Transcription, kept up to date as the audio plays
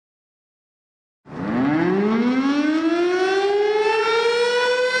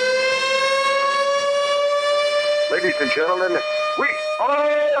gentlemen, we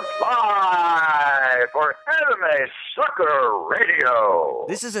are live for Anime Sucker Radio.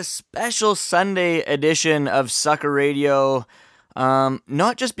 This is a special Sunday edition of Sucker Radio.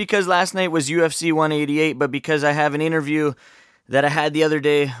 Not just because last night was UFC 188, but because I have an interview that I had the other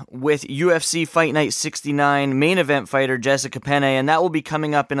day with UFC Fight Night 69 main event fighter Jessica Penne, and that will be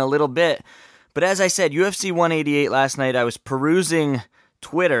coming up in a little bit. But as I said, UFC 188 last night, I was perusing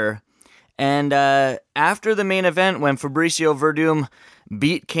Twitter, and after the main event, when Fabricio Verdum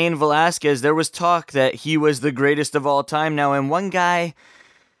beat Cain Velasquez, there was talk that he was the greatest of all time now, and one guy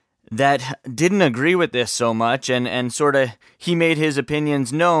that didn't agree with this so much, and sort of he made his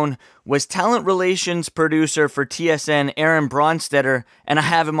opinions known, was talent relations producer for TSN, Aaron Bronstetter, and I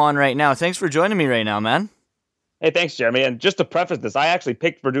have him on right now. Thanks for joining me right now, man. Hey, thanks, Jeremy. And just to preface this, I actually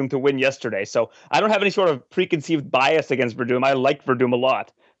picked Verdum to win yesterday, so I don't have any sort of preconceived bias against Verdum. I like Verdum a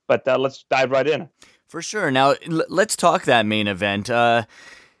lot, but let's dive right in. For sure. Now, let's talk that main event.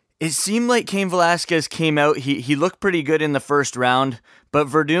 It seemed like Cain Velasquez came out, he looked pretty good in the first round, but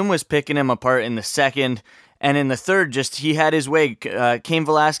Verdum was picking him apart in the second, and in the third, just he had his way. Cain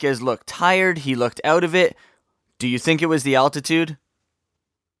Velasquez looked tired, he looked out of it. Do you think it was the altitude?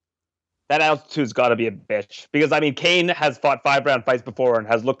 That altitude's got to be a bitch, because, I mean, Cain has fought 5-round fights before and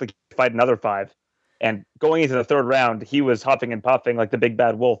has looked like he'd fight another 5, and going into the third round, he was huffing and puffing like the big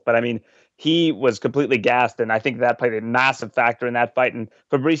bad wolf, but I mean, he was completely gassed, and I think that played a massive factor in that fight. And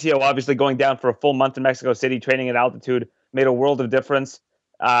Fabricio, obviously going down for a full month in Mexico City, training at altitude, made a world of difference.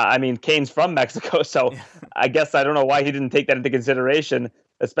 I mean, Cain's from Mexico, so I guess I don't know why he didn't take that into consideration,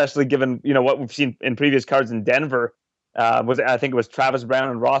 especially given what we've seen in previous cards in Denver. I think it was Travis Brown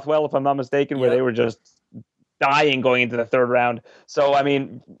and Rothwell, if I'm not mistaken, where they were just dying going into the third round. So, I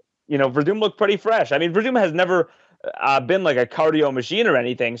mean, Verdum looked pretty fresh. I mean, Verdum has never been like a cardio machine or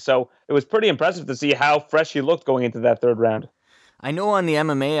anything, so it was pretty impressive to see how fresh he looked going into that third round. I know on the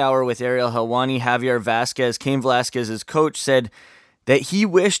MMA Hour with Ariel Helwani, Javier Vasquez, Cain Velasquez's coach, said that he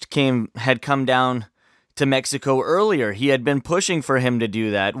wished Cain had come down to Mexico earlier. He had been pushing for him to do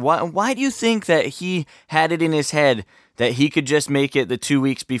that. Why do you think that he had it in his head that he could just make it the 2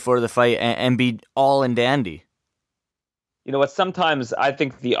 weeks before the fight and be all and dandy? You know what? Sometimes I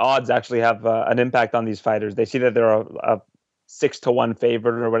think the odds actually have an impact on these fighters. They see that they're a 6-1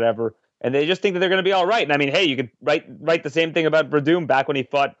 favorite or whatever, and they just think that they're going to be all right. And I mean, hey, you could write the same thing about Verdum back when he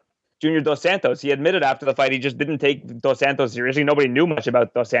fought Junior Dos Santos. He admitted after the fight he just didn't take Dos Santos seriously. Nobody knew much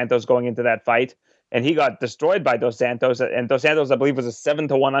about Dos Santos going into that fight, and he got destroyed by Dos Santos. And Dos Santos, I believe, was a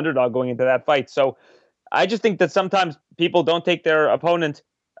 7-1 underdog going into that fight. So I just think that sometimes people don't take their opponent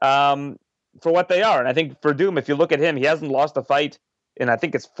for what they are. And I think Verdum, if you look at him, he hasn't lost a fight in, I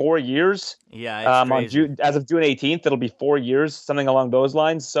think it's 4 years. Yeah, it's as of June 18th, it'll be 4 years, something along those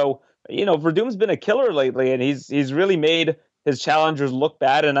lines. So, Verdum's been a killer lately, and he's really made his challengers look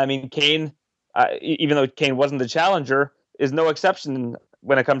bad. And I mean, Cain, even though Cain wasn't the challenger, is no exception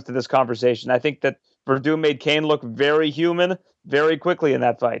when it comes to this conversation. I think that Verdum made Cain look very human very quickly in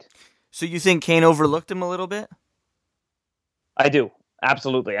that fight. So you think Cain overlooked him a little bit? I do.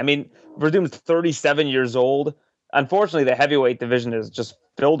 Absolutely. I mean, Verdum's 37 years old. Unfortunately, the heavyweight division is just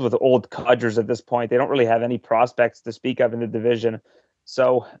filled with old codgers at this point. They don't really have any prospects to speak of in the division.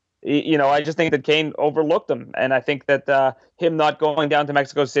 So, I just think that Cain overlooked him. And I think that him not going down to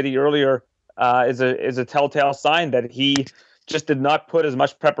Mexico City earlier is a telltale sign that he just did not put as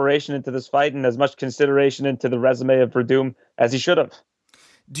much preparation into this fight and as much consideration into the resume of Verdum as he should have.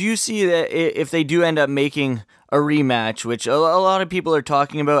 Do you see that if they do end up making a rematch, which a lot of people are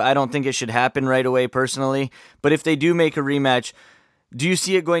talking about, I don't think it should happen right away personally, but if they do make a rematch, do you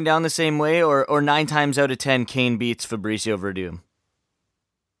see it going down the same way, or 9 times out of 10 Cain beats Fabricio Verdum?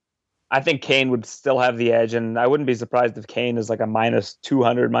 I think Cain would still have the edge, and I wouldn't be surprised if Cain is like a minus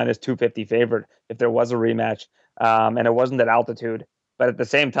 200, minus 250 favorite if there was a rematch, and it wasn't at altitude. But at the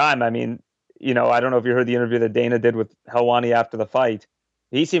same time, I mean, I don't know if you heard the interview that Dana did with Helwani after the fight.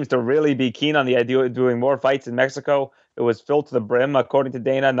 He seems to really be keen on the idea of doing more fights in Mexico. It was filled to the brim, according to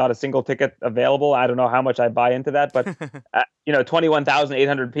Dana, not a single ticket available. I don't know how much I buy into that, but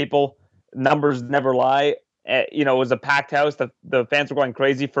 21,800 people, numbers never lie. It was a packed house. The fans were going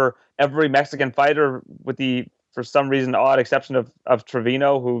crazy for every Mexican fighter, with the, for some reason, odd exception of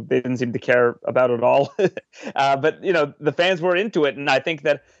Trevino, who they didn't seem to care about at all. But the fans were into it, and I think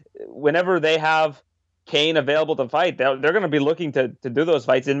that whenever they have Cain available to fight, they're going to be looking to do those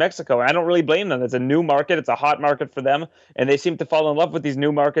fights in Mexico. And I don't really blame them. It's a new market. It's a hot market for them. And they seem to fall in love with these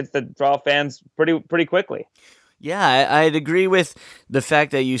new markets that draw fans pretty quickly. Yeah, I'd agree with the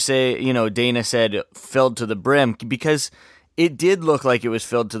fact that you say, Dana said filled to the brim, because it did look like it was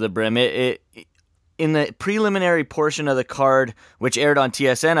filled to the brim. It in the preliminary portion of the card, which aired on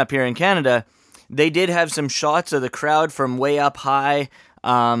TSN up here in Canada, they did have some shots of the crowd from way up high.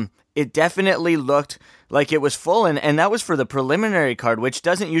 It definitely looked like it was full, and that was for the preliminary card, which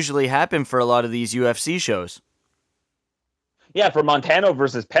doesn't usually happen for a lot of these UFC shows. Yeah, for Montano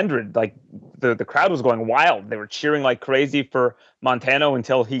versus Pendred, like the crowd was going wild. They were cheering like crazy for Montano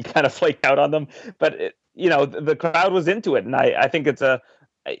until he kind of flaked out on them. But the crowd was into it, and I think it's the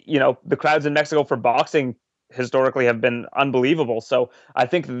crowds in Mexico for boxing historically have been unbelievable. So I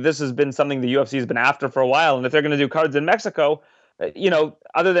think that this has been something the UFC has been after for a while. And if they're going to do cards in Mexico,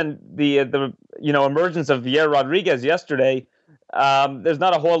 other than the emergence of Yair Rodriguez yesterday, there's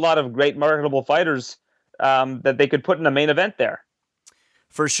not a whole lot of great marketable fighters that they could put in a main event there.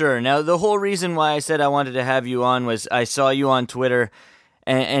 For sure. Now, the whole reason why I said I wanted to have you on was I saw you on Twitter,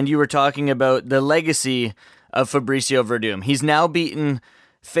 and you were talking about the legacy of Fabricio Verdum. He's now beaten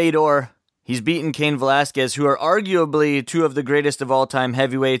Fedor. He's beaten Cain Velasquez, who are arguably two of the greatest of all-time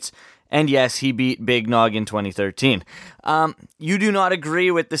heavyweights. And yes, he beat Big Nog in 2013. You do not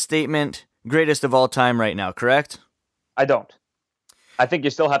agree with the statement, greatest of all time right now, correct? I don't. I think you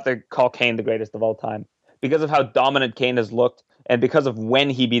still have to call Cain the greatest of all time because of how dominant Cain has looked and because of when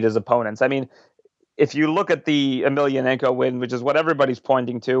he beat his opponents. I mean, if you look at the Emelianenko win, which is what everybody's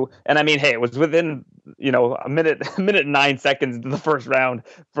pointing to, and I mean, hey, it was within, a minute and 9 seconds into the first round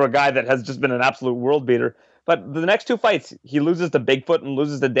for a guy that has just been an absolute world beater. But the next two fights, he loses to Bigfoot and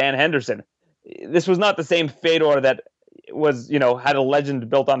loses to Dan Henderson. This was not the same Fedor that was, had a legend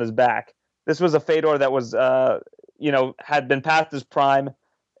built on his back. This was a Fedor that was, had been past his prime.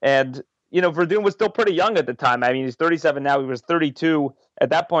 And, Verdum was still pretty young at the time. I mean, he's 37 now. He was 32 at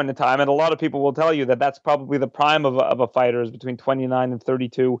that point in time. And a lot of people will tell you that that's probably the prime of a fighter, is between 29 and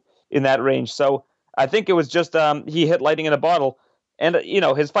 32 in that range. So I think it was just he hit lightning in a bottle. And,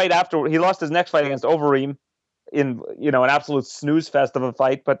 his fight after, he lost his next fight against Overeem in, an absolute snooze fest of a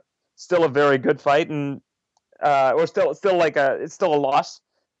fight, but still a very good fight. And, it's still a loss.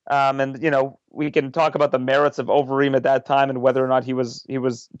 And, we can talk about the merits of Overeem at that time and whether or not he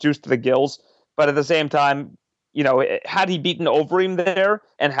was juiced to the gills. But at the same time, had he beaten Overeem there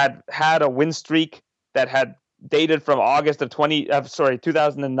and had a win streak that had dated from August of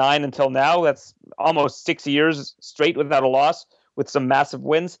 2009 until now, that's almost 6 years straight without a loss with some massive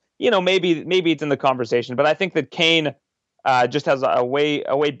wins, maybe it's in the conversation. But I think that Cain just has a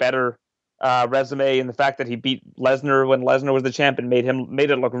way better resume, and the fact that he beat Lesnar when Lesnar was the champ and made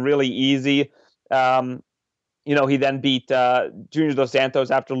it look really easy. He then beat Junior Dos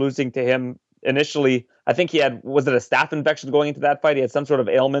Santos after losing to him initially. I think he had, was it a staph infection going into that fight? He had some sort of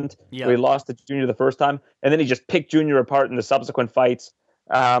ailment where he lost to Junior the first time, and then he just picked Junior apart in the subsequent fights.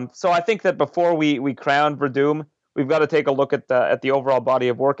 So I think that before we crown Verdum, we've got to take a look at the overall body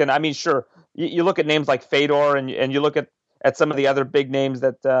of work. And I mean, sure, you look at names like Fedor and you look at some of the other big names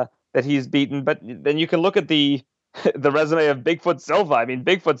that he's beaten, but then you can look at the resume of Bigfoot Silva. I mean,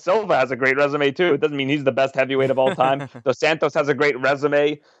 Bigfoot Silva has a great resume too. It doesn't mean he's the best heavyweight of all time. Dos Santos has a great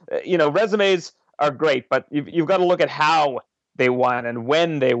resume. Resumes are great, but you've got to look at how they won and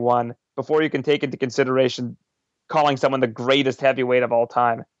when they won before you can take into consideration calling someone the greatest heavyweight of all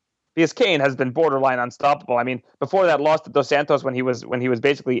time. Because Cain has been borderline unstoppable. I mean, before that loss to Dos Santos, when he was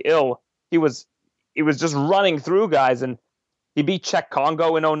basically ill, he was just running through guys, and he beat Czech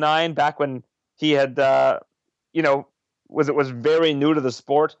Congo in 2009, back when he had was very new to the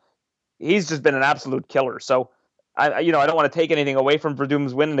sport. He's just been an absolute killer. So I don't want to take anything away from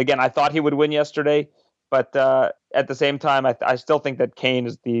Verdum's win. And again, I thought he would win yesterday, but at the same time, I still think that Cain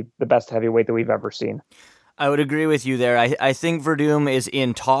is the best heavyweight that we've ever seen. I would agree with you there. I think Verdum is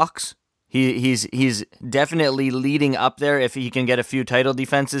in talks. He's definitely leading up there if he can get a few title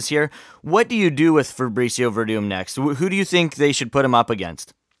defenses here. What do you do with Fabricio Verdum next? Who do you think they should put him up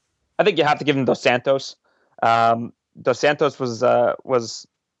against? I think you have to give him Dos Santos. Dos Santos was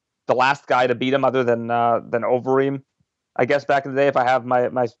the last guy to beat him other than Overeem, I guess, back in the day, if I have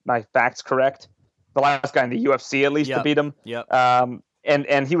my facts correct. The last guy in the UFC, at least, to beat him. Yep.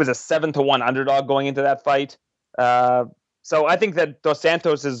 And he was a 7-1 underdog going into that fight. So I think that Dos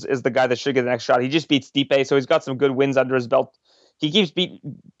Santos is the guy that should get the next shot. He just beat Stipe, so he's got some good wins under his belt. He keeps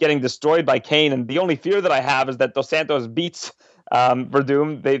getting destroyed by Cain, and the only fear that I have is that Dos Santos beats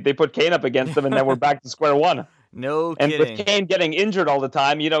Verdum. They put Cain up against him, and then we're back to square one. No and kidding. With Cain getting injured all the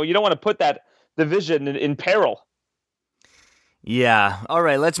time, you don't want to put that division in peril. Yeah. All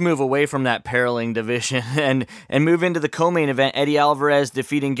right, let's move away from that periling division and move into the co-main event. Eddie Alvarez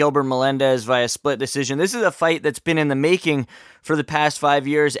defeating Gilbert Melendez via split decision. This is a fight that's been in the making for the past 5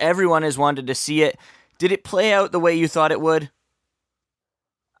 years. Everyone has wanted to see it. Did it play out the way you thought it would?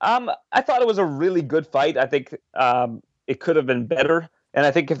 I thought it was a really good fight. I think it could have been better. And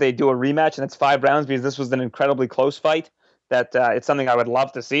I think if they do a rematch and it's 5 rounds, because this was an incredibly close fight, that it's something I would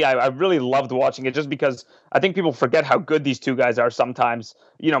love to see. I really loved watching it just because I think people forget how good these two guys are sometimes.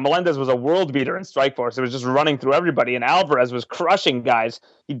 Melendez was a world beater in Strikeforce. It was just running through everybody, and Alvarez was crushing guys.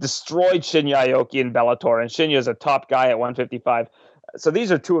 He destroyed Shinya Aoki in Bellator, and Shinya is a top guy at 155. So these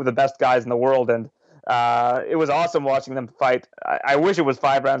are two of the best guys in the world, and it was awesome watching them fight. I wish it was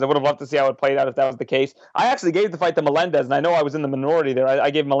 5 rounds. I would have loved to see how it played out if that was the case. I actually gave the fight to Melendez, and I know I was in the minority there.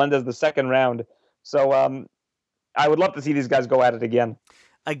 I gave Melendez the second round. So I would love to see these guys go at it again.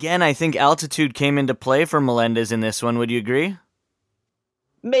 Again, I think altitude came into play for Melendez in this one. Would you agree?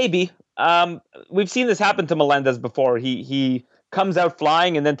 Maybe. We've seen this happen to Melendez before. He comes out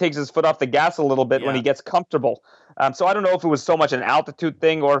flying and then takes his foot off the gas a little bit when he gets comfortable. So I don't know if it was so much an altitude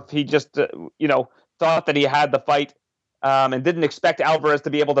thing or if he just, thought that he had the fight and didn't expect Alvarez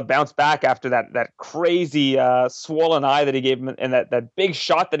to be able to bounce back after that crazy swollen eye that he gave him and that big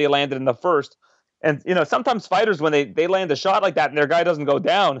shot that he landed in the first. And, sometimes fighters, when they land a shot like that and their guy doesn't go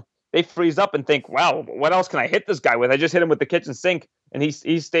down, they freeze up and think, wow, what else can I hit this guy with? I just hit him with the kitchen sink, and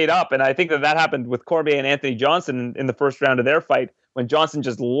he stayed up. And I think that happened with Cormier and Anthony Johnson in the first round of their fight when Johnson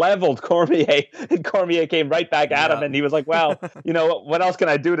just leveled Cormier, and Cormier came right back at him, and he was like, wow, what else can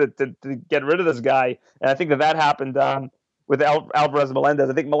I do to get rid of this guy? And I think that happened with Alvarez and Melendez.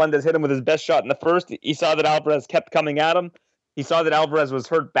 I think Melendez hit him with his best shot in the first. He saw that Alvarez kept coming at him. He saw that Alvarez was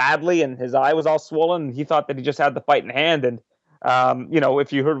hurt badly and his eye was all swollen. And he thought that he just had the fight in hand. And,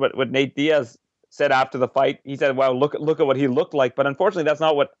 if you heard what Nate Diaz said after the fight, he said, wow, look at what he looked like. But unfortunately, that's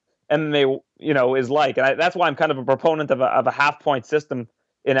not what MMA, is like. And that's why I'm kind of a proponent of a half-point system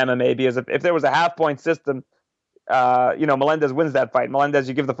in MMA, because if there was a half-point system, Melendez wins that fight. Melendez,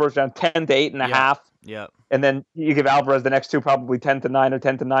 you give the first round 10 to 8.5. Yeah. And then you give Alvarez the next two probably 10 to 9 or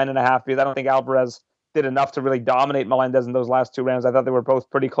 10 to 9.5, because I don't think Alvarez did enough to really dominate Melendez in those last 2 rounds. I thought they were both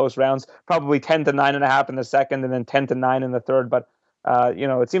pretty close rounds, probably 10 to 9.5 in the second and then 10 to 9 in the third. But,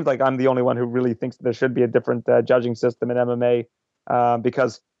 it seems like I'm the only one who really thinks there should be a different judging system in MMA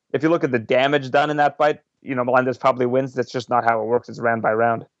because if you look at the damage done in that fight, Melendez probably wins. That's just not how it works. It's round by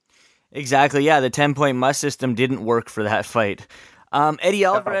round. Exactly. Yeah, the 10-point must system didn't work for that fight. Eddie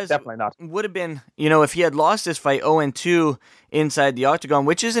Alvarez definitely not. Would have been, if he had lost this fight 0-2 inside the octagon,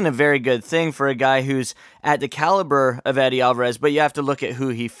 which isn't a very good thing for a guy who's at the caliber of Eddie Alvarez, but you have to look at who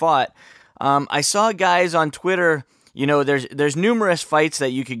he fought. I saw guys on Twitter, there's numerous fights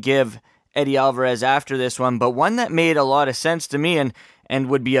that you could give Eddie Alvarez after this one, but one that made a lot of sense to me and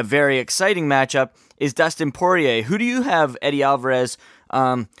would be a very exciting matchup is Dustin Poirier. Who do you have Eddie Alvarez?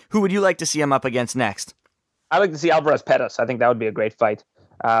 Who would you like to see him up against next? I'd like to see Alvarez Pettis. I think that would be a great fight.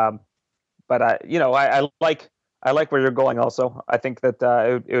 But I like where you're going also. I think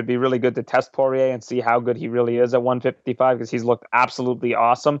that it would be really good to test Poirier and see how good he really is at 155 because he's looked absolutely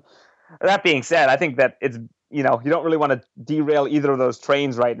awesome. That being said, I think that it's, you don't really want to derail either of those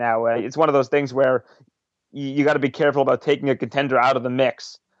trains right now. It's one of those things where you got to be careful about taking a contender out of the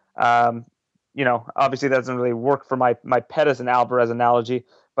mix. Obviously that doesn't really work for my Pettis and Alvarez analogy.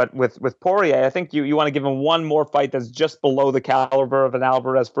 But with Poirier, I think you want to give him one more fight that's just below the caliber of an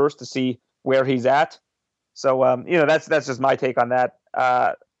Alvarez first to see where he's at. So, that's just my take on that.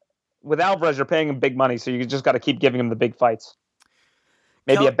 With Alvarez, you're paying him big money, so you just got to keep giving him the big fights.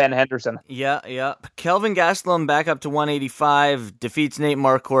 Maybe a Ben Henderson. Yeah. Kelvin Gastelum back up to 185, defeats Nate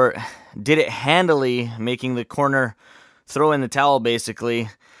Marquardt, did it handily, making the corner throw in the towel, basically.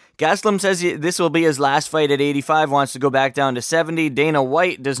 Gastelum says this will be his last fight at 85, wants to go back down to 70. Dana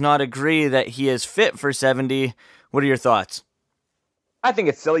White does not agree that he is fit for 70. What are your thoughts? I think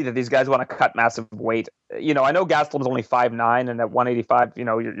it's silly that these guys want to cut massive weight. I know Gastelum's only 5'9", and at 185,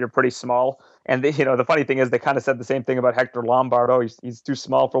 you're pretty small. And the funny thing is they kind of said the same thing about Hector Lombard. Oh, he's too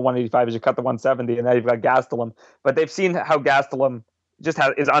small for 185 as you cut the 170, and now you've got Gastelum. But they've seen how Gastelum just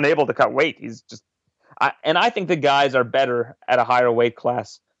is unable to cut weight. I think the guys are better at a higher weight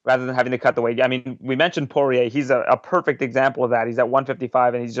class rather than having to cut the weight. I mean, we mentioned Poirier. He's a perfect example of that. He's at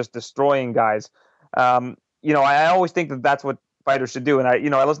 155 and he's just destroying guys. I always think that that's what fighters should do. And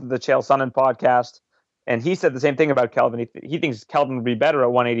I listened to the Chael Sonnen podcast, and he said the same thing about Kelvin. He thinks Kelvin would be better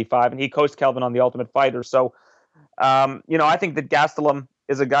at 185, and he coached Kelvin on The Ultimate Fighter. So, I think that Gastelum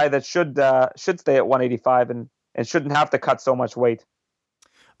is a guy that should stay at 185 and shouldn't have to cut so much weight.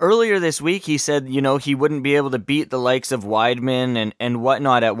 Earlier this week, he said, he wouldn't be able to beat the likes of Weidman and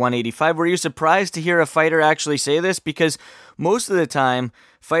whatnot at 185. Were you surprised to hear a fighter actually say this? Because most of the time,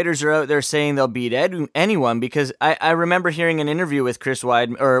 fighters are out there saying they'll beat anyone. Because I remember hearing an interview with Chris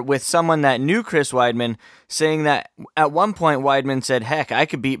Weidman, or with someone that knew Chris Weidman, saying that at one point Weidman said, heck, I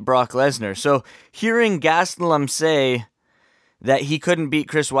could beat Brock Lesnar. So hearing Gastelum say that he couldn't beat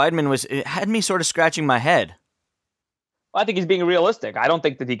Chris Weidman it had me sort of scratching my head. Well, I think he's being realistic. I don't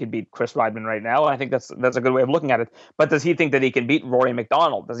think that he can beat Chris Weidman right now. I think that's a good way of looking at it. But does he think that he can beat Rory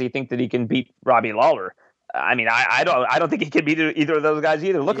McDonald? Does he think that he can beat Robbie Lawler? I mean, I don't think he can beat either of those guys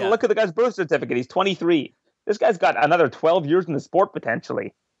either. Look at the guy's birth certificate. He's 23. This guy's got another 12 years in the sport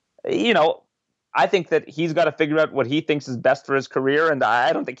potentially. I think that he's got to figure out what he thinks is best for his career, and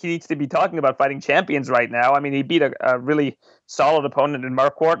I don't think he needs to be talking about fighting champions right now. I mean, he beat a really solid opponent in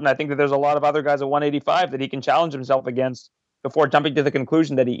Mark Court, and I think that there's a lot of other guys at 185 that he can challenge himself against before jumping to the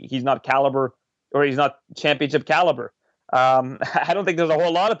conclusion that he's not caliber, or he's not championship caliber. I don't think there's a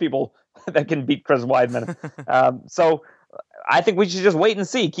whole lot of people that can beat Chris Weidman. So I think we should just wait and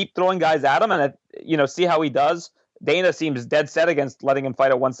see. Keep throwing guys at him and, see how he does. Dana seems dead set against letting him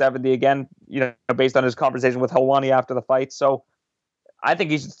fight at 170 again, based on his conversation with Helwani after the fight. So I think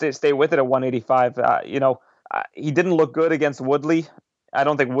he should stay with it at 185. He didn't look good against Woodley. I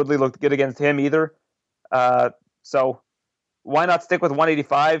don't think Woodley looked good against him either. So why not stick with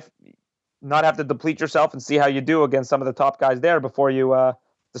 185, not have to deplete yourself and see how you do against some of the top guys there before you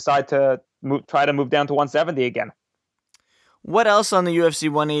decide to try to move down to 170 again. What else on the UFC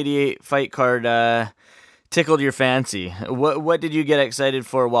 188 fight card tickled your fancy? What did you get excited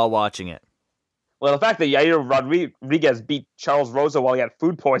for while watching it? Well, the fact that Yair Rodriguez beat Charles Rosa while he had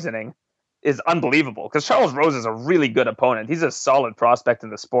food poisoning is unbelievable, because Charles Rosa is a really good opponent. He's a solid prospect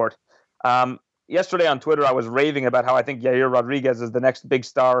in the sport. Yesterday on Twitter, I was raving about how I think Yair Rodriguez is the next big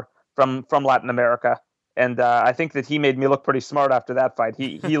star from Latin America. And I think that he made me look pretty smart after that fight.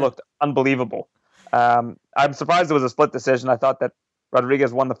 He looked unbelievable. I'm surprised it was a split decision. I thought that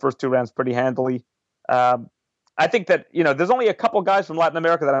Rodriguez won the first two rounds pretty handily. I think that, there's only a couple guys from Latin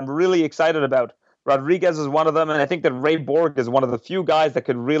America that I'm really excited about. Rodriguez is one of them, and I think that Ray Borg is one of the few guys that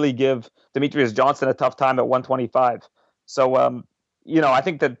could really give Demetrius Johnson a tough time at 125. So, I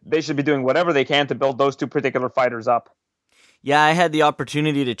think that they should be doing whatever they can to build those two particular fighters up. Yeah, I had the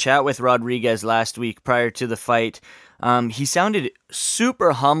opportunity to chat with Rodriguez last week prior to the fight. He sounded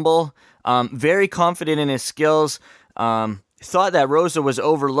super humble, very confident in his skills, thought that Rosa was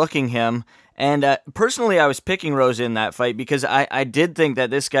overlooking him. And personally, I was picking Rosa in that fight because I did think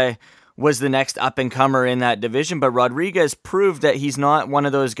that this guy was the next up-and-comer in that division. But Rodriguez proved that he's not one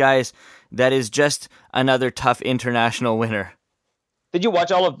of those guys that is just another tough international winner. Did you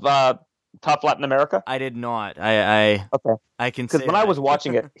watch all of Tough Latin America? I did not. Okay. I can say because when I was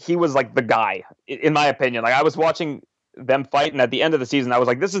watching it, he was like the guy, in my opinion. Like, I was watching them fight, and at the end of the season, I was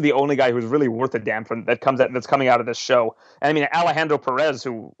like, this is the only guy who's really worth a damn that's coming out of this show. And I mean, Alejandro Perez,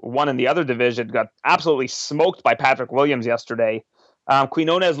 who won in the other division, got absolutely smoked by Patrick Williams yesterday.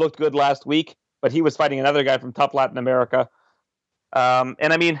 Quinones looked good last week, but he was fighting another guy from Tough Latin America. And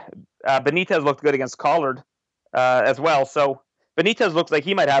I mean, Benitez looked good against Collard as well. So Benitez looks like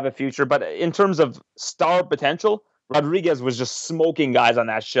he might have a future, but in terms of star potential, Rodriguez was just smoking guys on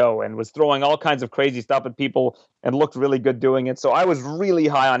that show and was throwing all kinds of crazy stuff at people and looked really good doing it. So I was really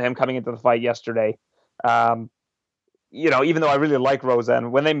high on him coming into the fight yesterday. Even though I really like Rosa,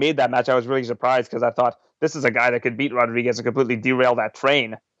 and when they made that match, I was really surprised because I thought this is a guy that could beat Rodriguez and completely derail that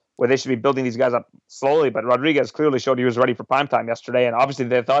train where they should be building these guys up slowly. But Rodriguez clearly showed he was ready for primetime yesterday, and obviously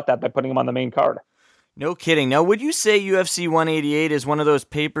they thought that by putting him on the main card. No kidding. Now, would you say UFC 188 is one of those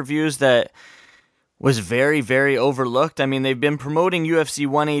pay-per-views that was very, very overlooked? I mean, they've been promoting UFC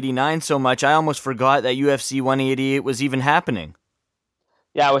 189 so much, I almost forgot that UFC 188 was even happening.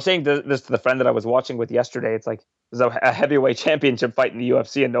 Yeah, I was saying this to the friend that I was watching with yesterday. It's like there's a heavyweight championship fight in the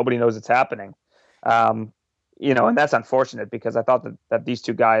UFC and nobody knows it's happening. And that's unfortunate because I thought that these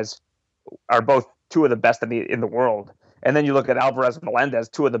two guys are both two of the best in the world. And then you look at Alvarez and Melendez,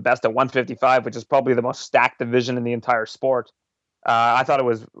 two of the best at 155, which is probably the most stacked division in the entire sport. I thought it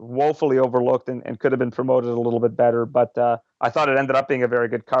was woefully overlooked and could have been promoted a little bit better. But I thought it ended up being a very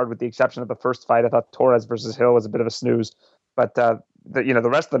good card with the exception of the first fight. I thought Torres versus Hill was a bit of a snooze. But the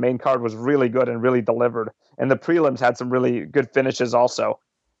rest of the main card was really good and really delivered. And the prelims had some really good finishes also.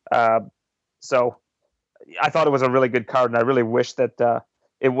 So I thought it was a really good card, and I really wish that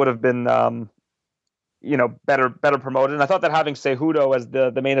it would have been better promoted. And I thought that having Cejudo as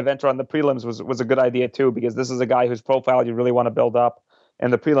the main eventer on the prelims was a good idea too, because this is a guy whose profile you really want to build up,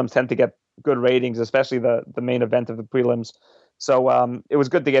 and the prelims tend to get good ratings, especially the main event of the prelims. So it was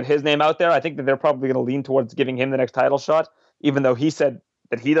good to get his name out there. I think that they're probably going to lean towards giving him the next title shot, even though he said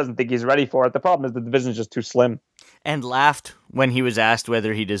that he doesn't think he's ready for it. The problem is the division is just too slim. And laughed when he was asked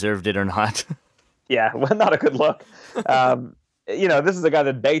whether he deserved it or not. Yeah, well, not a good look. This is a guy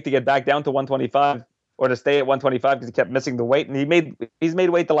that begged to get back down to 125 or to stay at 125 because he kept missing the weight, and he's made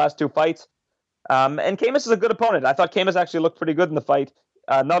weight the last 2 fights. And Camus is a good opponent. I thought Camus actually looked pretty good in the fight.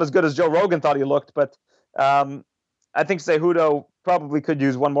 Not as good as Joe Rogan thought he looked, but I think Cejudo probably could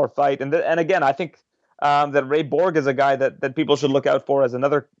use one more fight. And again, I think that Ray Borg is a guy that people should look out for as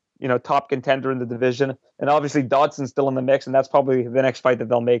another top contender in the division. And obviously Dodson's still in the mix, and that's probably the next fight that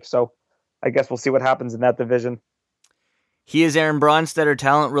they'll make. So I guess we'll see what happens in that division. He is Aaron Bronstetter,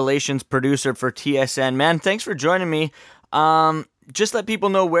 talent relations producer for TSN. Man, thanks for joining me. Just let people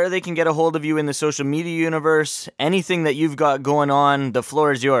know where they can get a hold of you in the social media universe. Anything that you've got going on, the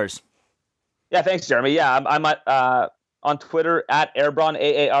floor is yours. Yeah, thanks, Jeremy. Yeah, I'm at, on Twitter at Airbron,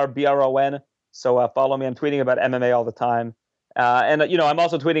 AARBRON. So follow me. I'm tweeting about MMA all the time. And I'm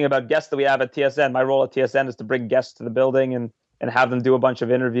also tweeting about guests that we have at TSN. My role at TSN is to bring guests to the building and have them do a bunch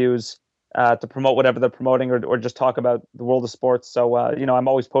of interviews to promote whatever they're promoting or just talk about the world of sports. So, I'm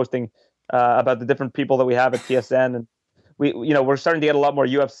always posting about the different people that we have at TSN. And we're starting to get a lot more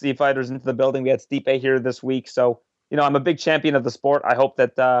UFC fighters into the building. We had Stipe here this week. So, I'm a big champion of the sport. I hope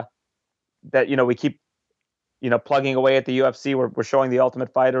that we keep, plugging away at the UFC. We're showing the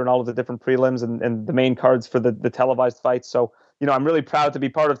Ultimate Fighter and all of the different prelims and the main cards for the televised fights. So, I'm really proud to be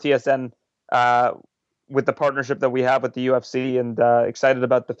part of TSN with the partnership that we have with the UFC and excited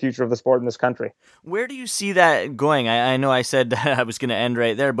about the future of the sport in this country. Where do you see that going? I know I said that I was going to end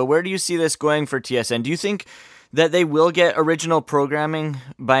right there, but where do you see this going for TSN? Do you think that they will get original programming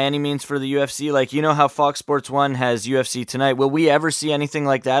by any means for the UFC? Like, how Fox Sports 1 has UFC Tonight. Will we ever see anything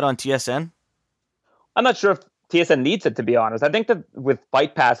like that on TSN? I'm not sure if TSN needs it, to be honest. I think that with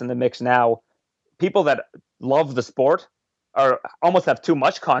Fight Pass in the mix now, people that love the sport almost have too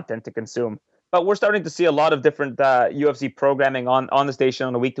much content to consume. But we're starting to see a lot of different UFC programming on the station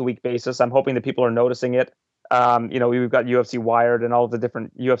on a week-to-week basis. I'm hoping that people are noticing it. We've got UFC Wired and all of the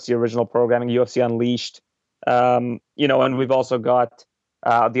different UFC original programming, UFC Unleashed, and we've also got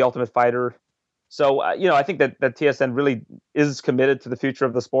The Ultimate Fighter. So, I think that TSN really is committed to the future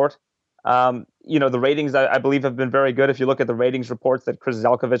of the sport. The ratings, I believe, have been very good. If you look at the ratings reports that Chris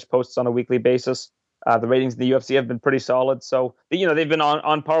Zelkovich posts on a weekly basis, the ratings in the UFC have been pretty solid. So, they've been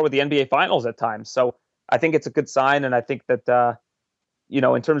on par with the NBA Finals at times. So I think it's a good sign. And I think that,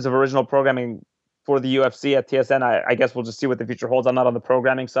 in terms of original programming for the UFC at TSN, I guess we'll just see what the future holds. I'm not on the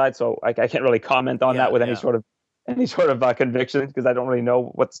programming side, so I can't really comment on that with any sort of conviction because I don't really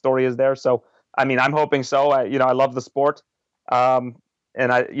know what the story is there. So, I mean, I'm hoping so. I love the sport. And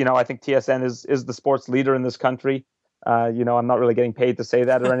I think TSN is the sports leader in this country. I'm not really getting paid to say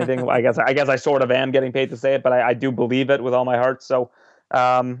that or anything. I guess I sort of am getting paid to say it, but I do believe it with all my heart. So,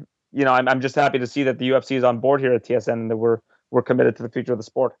 I'm just happy to see that the UFC is on board here at TSN and that we're committed to the future of the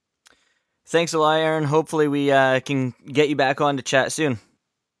sport. Thanks a lot, Aaron. Hopefully we can get you back on to chat soon.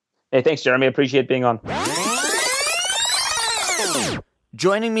 Hey, thanks, Jeremy. I appreciate being on.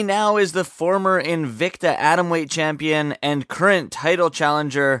 Joining me now is the former Invicta Atomweight champion and current title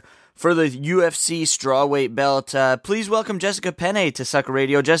challenger for the UFC strawweight belt. Please welcome Jessica Penne to Sucker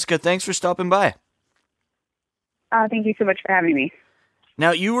Radio. Jessica, thanks for stopping by. Thank you so much for having me.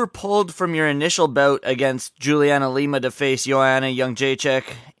 Now, you were pulled from your initial bout against Juliana Lima to face Joanna Jędrzejczyk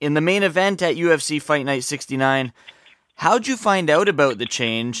in the main event at UFC Fight Night 69. How'd you find out about the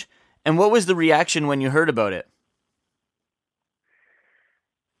change, and what was the reaction when you heard about it?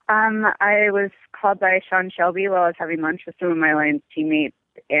 I was called by Sean Shelby while I was having lunch with some of my Lions teammates,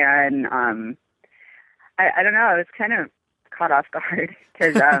 and I don't know, I was kind of caught off guard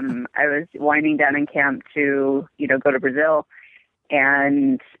because I was winding down in camp to, go to Brazil,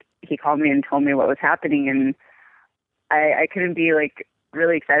 and he called me and told me what was happening, and I couldn't be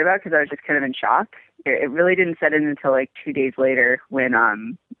really excited about it because I was just kind of in shock. It really didn't set in until 2 days later when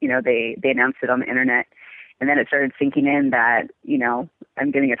they announced it on the internet, and then it started sinking in that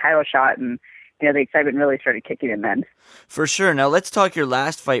I'm getting a title shot, and the excitement really started kicking in then. For sure. Now let's talk your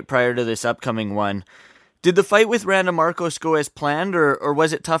last fight prior to this upcoming one. Did the fight with Randa Markos go as planned, or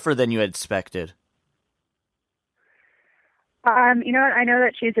was it tougher than you had expected? I know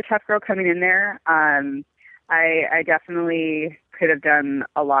that she's a tough girl coming in there. I definitely could have done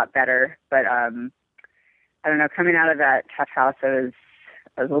a lot better, but I don't know. Coming out of that tough house, I was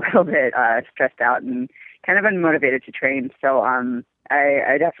a little bit stressed out and kind of unmotivated to train. So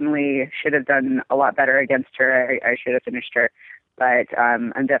I definitely should have done a lot better against her. I should have finished her. But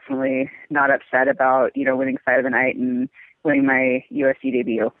I'm definitely not upset about, winning fight of the night and winning my UFC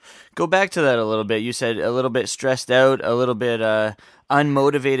debut. Go back to that a little bit. You said a little bit stressed out, a little bit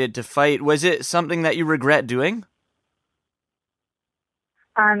unmotivated to fight. Was it something that you regret doing?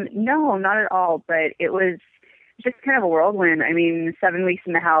 No, not at all. But it was just kind of a whirlwind. I mean, 7 weeks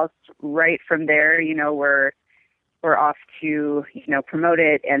in the house. Right from there, we're off to promote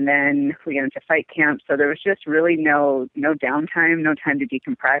it, and then we get into fight camp. So there was just really no downtime, no time to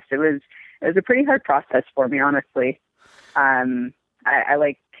decompress. It was a pretty hard process for me, honestly. I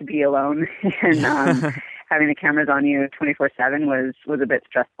like to be alone, and having the cameras on you 24/7 was a bit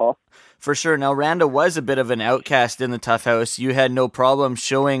stressful. For sure. Now, Randa was a bit of an outcast in the Tough House. You had no problem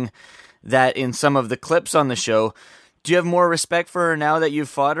showing that in some of the clips on the show. Do you have more respect for her now that you've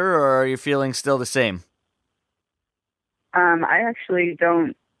fought her, or are you feeling still the same? I actually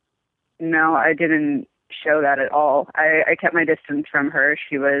don't know. I didn't show that at all. I kept my distance from her.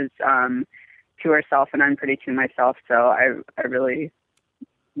 She was to herself, and I'm pretty to myself, so I really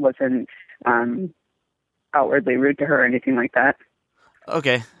wasn't outwardly rude to her or anything like that.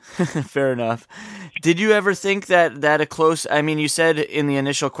 Okay, fair enough. Did you ever think that a close... I mean, you said in the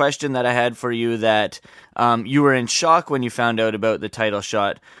initial question that I had for you that you were in shock when you found out about the title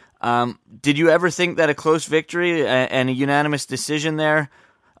shot. Did you ever think that a close victory and a unanimous decision there,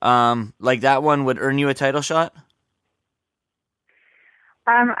 like that one, would earn you a title shot?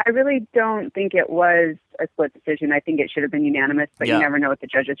 I really don't think it was a split decision. I think it should have been unanimous, but You never know what the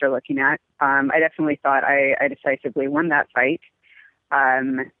judges are looking at. I definitely thought I decisively won that fight.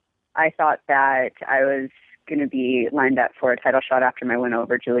 I thought that I was going to be lined up for a title shot after my win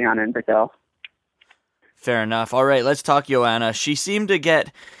over Juliana in Brazil. Fair enough. All right, let's talk Joanna. She seemed to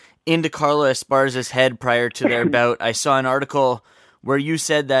get into Carla Esparza's head prior to their bout. I saw an article where you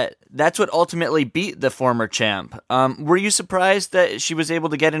said that that's what ultimately beat the former champ. Were you surprised that she was able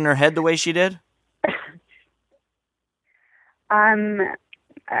to get in her head the way she did?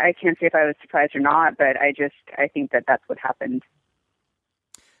 I can't say if I was surprised or not, but I think that that's what happened.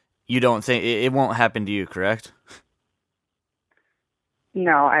 You don't think it won't happen to you, correct?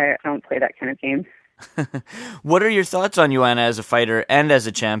 No, I don't play that kind of game. What are your thoughts on Joanna as a fighter and as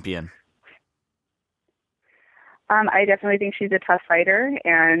a champion? I definitely think she's a tough fighter,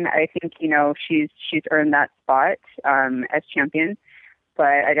 and I think she's earned that spot as champion. But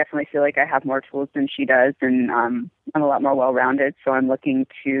I definitely feel like I have more tools than she does, and I'm a lot more well-rounded. So I'm looking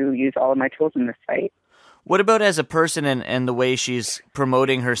to use all of my tools in this fight. What about as a person and the way she's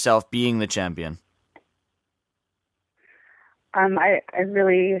promoting herself being the champion? I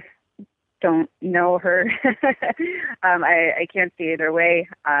really don't know her. I can't see either way.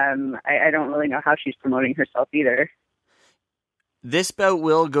 I don't really know how she's promoting herself either. This bout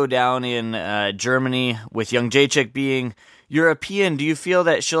will go down in Germany with Young Jacek being European. Do you feel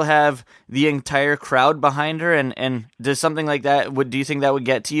that she'll have the entire crowd behind her? And does something like that, do you think that would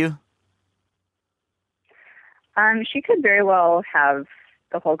get to you? She could very well have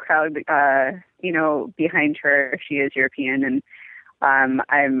the whole crowd, behind her. She is European, and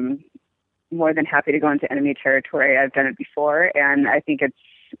I'm more than happy to go into enemy territory. I've done it before, and I think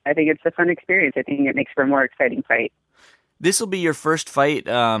it's a fun experience. I think it makes for a more exciting fight. This will be your first fight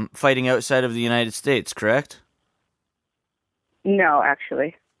fighting outside of the United States, correct? No,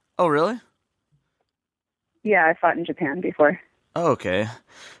 actually. Oh, really? Yeah, I fought in Japan before. Okay,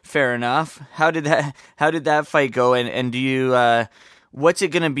 fair enough. How did that fight go? And do you what's it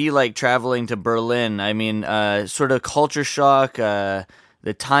going to be like traveling to Berlin? I mean, sort of culture shock,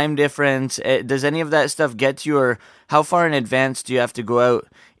 the time difference. Does any of that stuff get to you, or how far in advance do you have to go out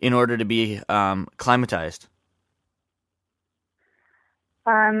in order to be climatized?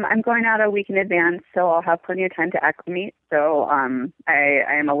 I'm going out a week in advance, so I'll have plenty of time to acclimate. So I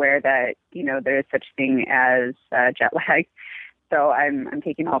am aware that there is such thing as jet lag. So I'm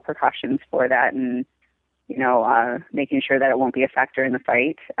taking all precautions for that, and making sure that it won't be a factor in the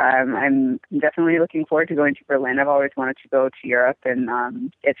fight. I'm definitely looking forward to going to Berlin. I've always wanted to go to Europe,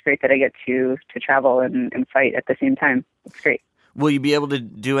 and it's great that I get to travel and fight at the same time. It's great. Will you be able to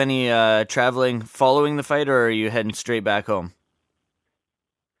do any traveling following the fight, or are you heading straight back home?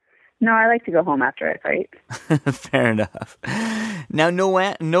 No, I like to go home after I fight. Fair enough. Now, no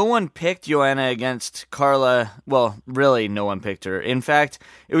one picked Joanna against Carla. Well, really, no one picked her. In fact,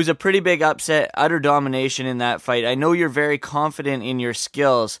 it was a pretty big upset, utter domination in that fight. I know you're very confident in your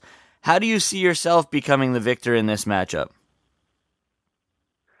skills. How do you see yourself becoming the victor in this matchup?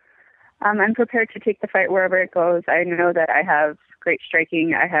 I'm prepared to take the fight wherever it goes. I know that I have great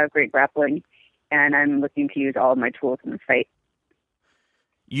striking, I have great grappling, and I'm looking to use all of my tools in this fight.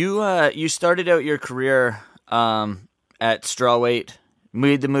 You started out your career at strawweight,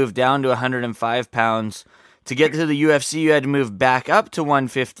 made the move down to 105 pounds, to get to the UFC, you had to move back up to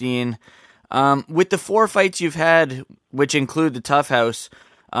 115. With the 4 fights you've had, which include the Tough House,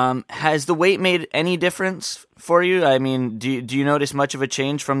 has the weight made any difference for you? I mean, do you notice much of a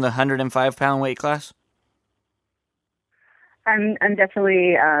change from the 105-pound weight class? I'm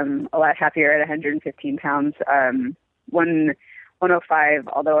definitely a lot happier at 115 pounds. 105,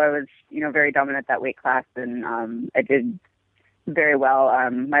 although I was, very dominant at that weight class and I did very well,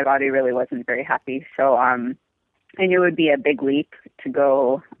 my body really wasn't very happy. So I knew it would be a big leap to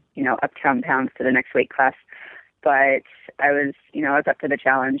go, up 10 pounds to the next weight class. But I was up for the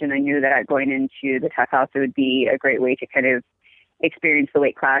challenge, and I knew that going into the Tough House, it would be a great way to kind of experience the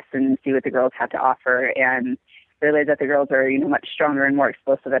weight class and see what the girls have to offer, and realize that the girls are, much stronger and more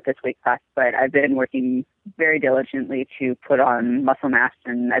explosive at this weight class. But I've been working very diligently to put on muscle mass,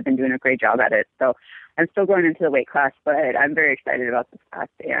 and I've been doing a great job at it. So I'm still going into the weight class, but I'm very excited about this class,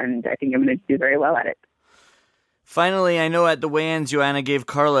 and I think I'm going to do very well at it. Finally, I know at the weigh-ins, Joanna gave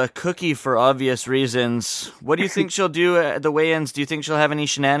Carla a cookie for obvious reasons. What do you think she'll do at the weigh-ins? Do you think she'll have any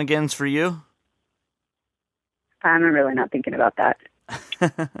shenanigans for you? I'm really not thinking about that.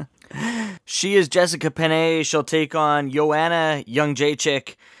 She is Jessica Penne. She'll take on Joanna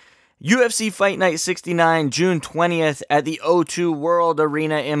Jędrzejczyk. UFC Fight Night 69, June 20th at the O2 World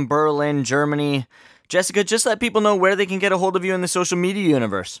Arena in Berlin, Germany. Jessica, just let people know where they can get a hold of you in the social media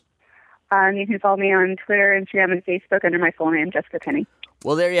universe. You can follow me on Twitter, Instagram, and Facebook under my full name, Jessica Penne.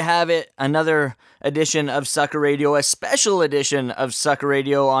 Well, there you have it. Another edition of Sucker Radio, a special edition of Sucker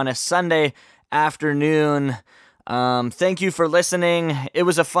Radio on a Sunday afternoon. Thank you for listening. It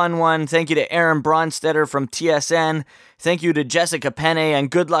was a fun one. Thank you to Aaron Bronstetter from TSN. Thank you to Jessica Penne, and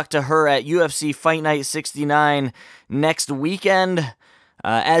good luck to her at UFC Fight Night 69 next weekend.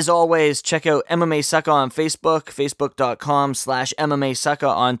 As always, check out MMA Sucka on Facebook, facebook.com/MMA Sucka,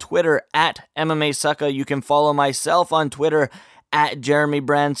 on Twitter @MMA Sucka. You can follow myself on Twitter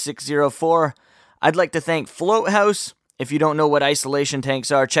 @JeremyBrand604. I'd like to thank Float House. If you don't know what isolation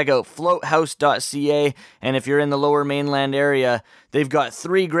tanks are, check out floathouse.ca. And if you're in the Lower Mainland area, they've got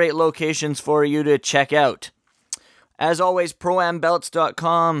 3 great locations for you to check out. As always,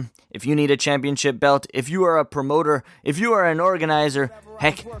 ProAmBelts.com. If you need a championship belt, if you are a promoter, if you are an organizer,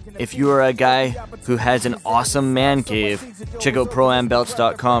 heck, if you are a guy who has an awesome man cave, check out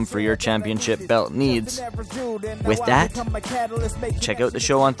ProAmBelts.com for your championship belt needs. With that, check out the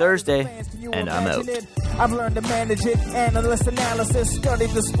show on Thursday, and I'm out. I've learned to manage it, analyst analysis, study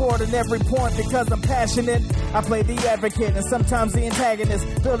the sport at every point because I'm passionate. I play the advocate and sometimes the antagonist,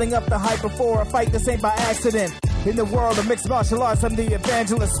 building up the hype before a fight. This ain't by accident. In the world of mixed martial arts, I'm the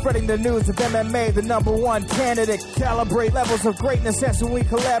evangelist, spreading the news of MMA, the #1 candidate. Calibrate levels of greatness, that's when we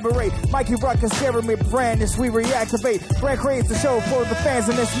collaborate. Mikey Ruckus, Jeremy Brandis, we reactivate. Brand creates the show for the fans,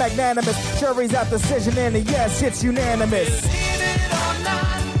 and it's magnanimous. Jury's out decision, and yes, it's unanimous.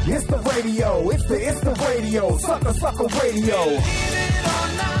 It's the radio, it's the radio, sucker radio.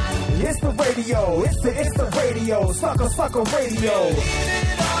 It's the radio, it's the radio, sucker radio.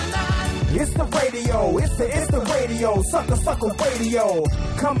 It's the radio, it's the radio, sucker radio.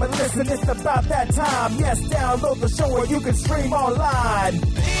 Come and listen, it's about that time. Yes, download the show or you can stream online.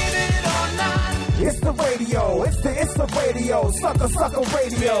 It's the radio, it's the radio, sucker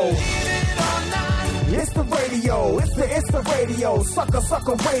radio. It's the radio, it's the radio, sucker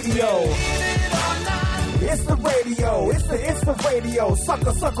radio. It's the radio, it's the radio,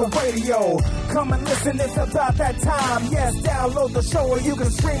 sucker radio. Come and listen, it's about that time. Yes, download the show or you can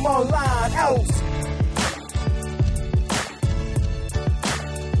stream online. Out.